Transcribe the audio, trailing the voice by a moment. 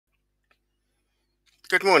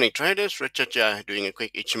Good morning, traders. Richard here, doing a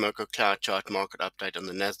quick Ichimoku cloud chart market update on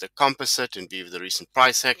the Nasdaq Composite in view of the recent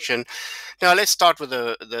price action. Now, let's start with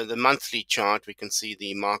the monthly chart. We can see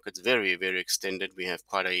the market's very extended. We have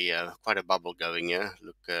quite a bubble going here.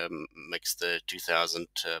 Look, makes the 2000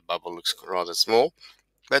 bubble looks rather small,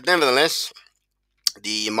 but nevertheless,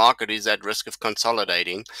 the market is at risk of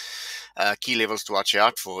consolidating. Key levels to watch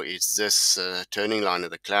out for is this turning line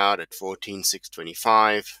of the cloud at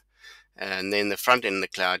 14,625. And then the front end of the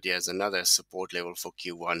cloud here is another support level for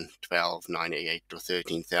Q1, 12,988 or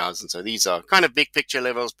 13,000. So these are kind of big picture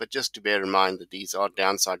levels, but just to bear in mind that these are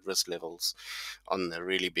downside risk levels on the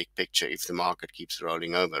really big picture if the market keeps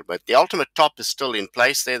rolling over. But the ultimate top is still in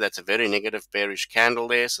place there. That's a very negative bearish candle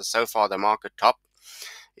there. So far the market top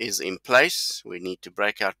is in place. We need to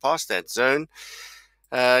break out past that zone.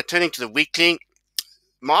 Turning to the weekly,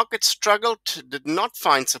 market struggled, did not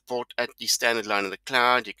find support at the standard line of the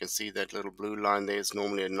cloud. You can see that little blue line there is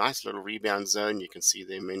normally a nice little rebound zone. You can see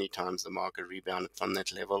there many times the market rebounded from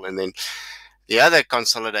that level. And then the other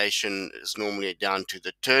consolidation is normally down to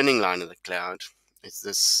the turning line of the cloud. It's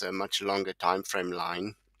this much longer time frame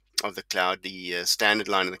line of the cloud. The standard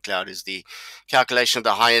line of the cloud is the calculation of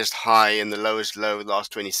the highest high and the lowest low the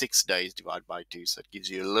last 26 days divided by 2. So it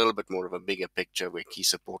gives you a little bit more of a bigger picture where key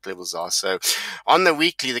support levels are. So on the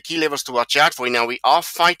weekly, the key levels to watch out for. Now we are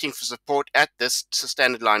fighting for support at this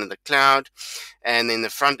standard line of the cloud, and then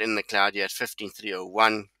the front end of the cloud you're at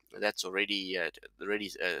 15,301. That's already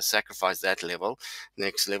sacrificed that level.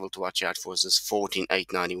 Next level to watch out for is this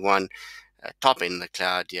 14,891. Top end of the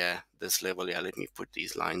cloud, this level, let me put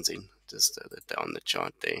these lines in just on the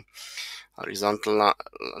chart there. Horizontal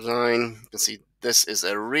line, you can see this is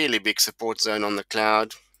a really big support zone on the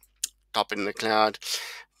cloud, top end of the cloud.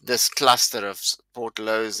 This cluster of support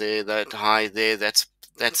lows there, that high there, that's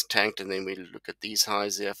tanked, and then we look at these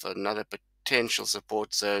highs there for another potential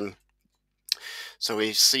support zone. So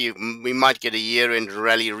we see we might get a year-end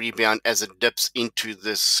rally rebound as it dips into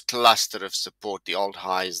this cluster of support, the old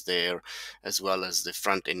highs there, as well as the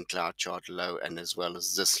front-end cloud chart low, and as well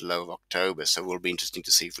as this low of October. So it will be interesting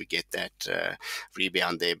to see if we get that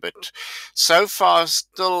rebound there. But so far,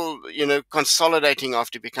 still, consolidating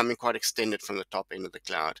after becoming quite extended from the top end of the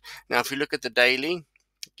cloud. Now, if we look at the daily,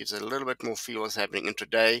 it gives a little bit more feel what's happening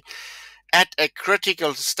intraday. At a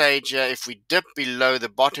critical stage, if we dip below the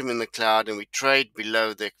bottom in the cloud and we trade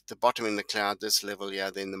below the bottom in the cloud, this level,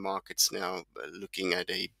 then the market's now looking at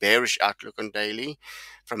a bearish outlook on daily.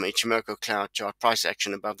 From a Ichimoku cloud chart, price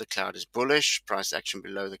action above the cloud is bullish. Price action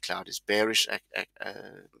below the cloud is bearish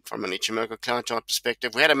from an Ichimoku cloud chart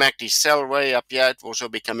perspective. We had a MACD sell way up here, also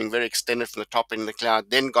becoming very extended from the top end of the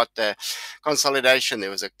cloud. Then got the consolidation. There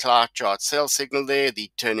was a cloud chart sell signal there.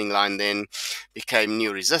 The turning line then became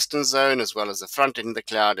new resistance zone, as well as the front end of the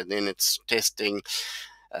cloud, and then it's testing.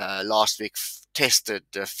 Last week tested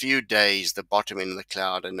a few days the bottom end of the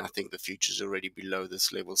cloud, and I think the future's already below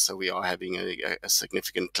this level, so we are having a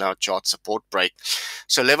significant cloud chart support break.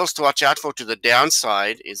 So levels to watch out for to the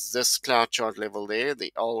downside is this cloud chart level there,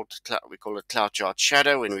 the old we call it cloud chart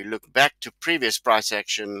shadow. When we look back to previous price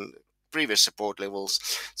action, previous support levels,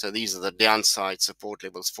 so these are the downside support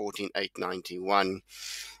levels, 14,891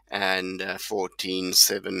 and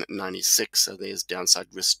 14,796. So there's downside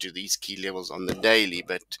risk to these key levels on the daily.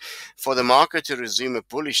 But for the market to resume a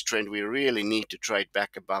bullish trend, we really need to trade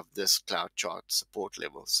back above this cloud chart support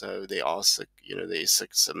level. So there are, there's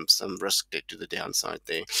some risk there to the downside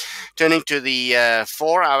there. Turning to the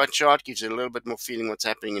 4-hour chart, gives you a little bit more feeling what's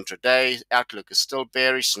happening intraday. Outlook is still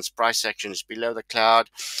bearish since price action is below the cloud.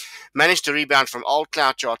 Managed to rebound from old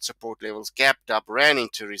cloud chart support levels, gapped up, ran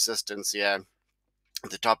into resistance here.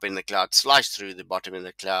 The top in the cloud, sliced through the bottom in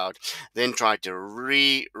the cloud, then tried to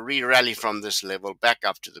re-rally from this level back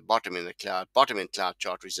up to the bottom in the cloud. Bottom in cloud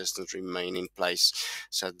chart resistance remain in place.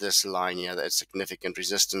 So this line here, that's significant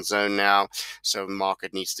resistance zone now. So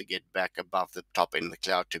market needs to get back above the top in the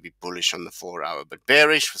cloud to be bullish on the 4-hour, but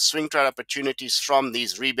bearish with swing trade opportunities from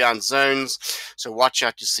these rebound zones. So watch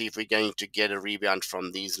out to see if we're going to get a rebound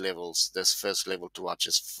from these levels. This first level to watch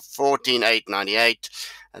is 14,898.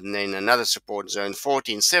 And then another support zone,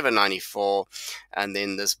 14,794, and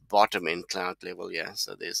then this bottom end cloud level here.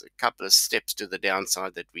 So there's a couple of steps to the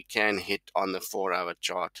downside that we can hit on the 4-hour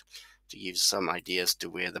chart to give some ideas to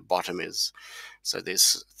where the bottom is. So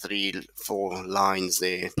there's 3-4 lines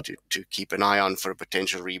there to keep an eye on for a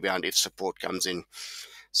potential rebound if support comes in.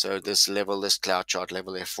 So this level, this cloud chart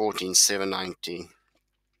level there, 14,790.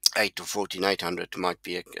 8 to 14,800 might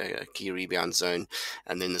be a key rebound zone,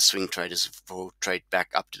 and then the swing traders will trade back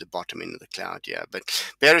up to the bottom end of the cloud. But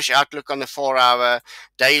bearish outlook on the 4-hour.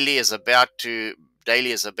 Daily is about to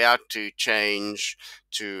daily is about to change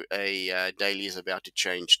to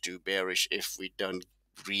bearish if we don't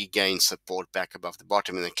regain support back above the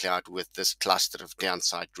bottom in the cloud with this cluster of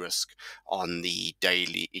downside risk on the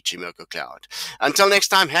daily Ichimoku cloud. Until next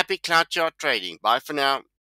time, happy cloud chart trading. Bye for now.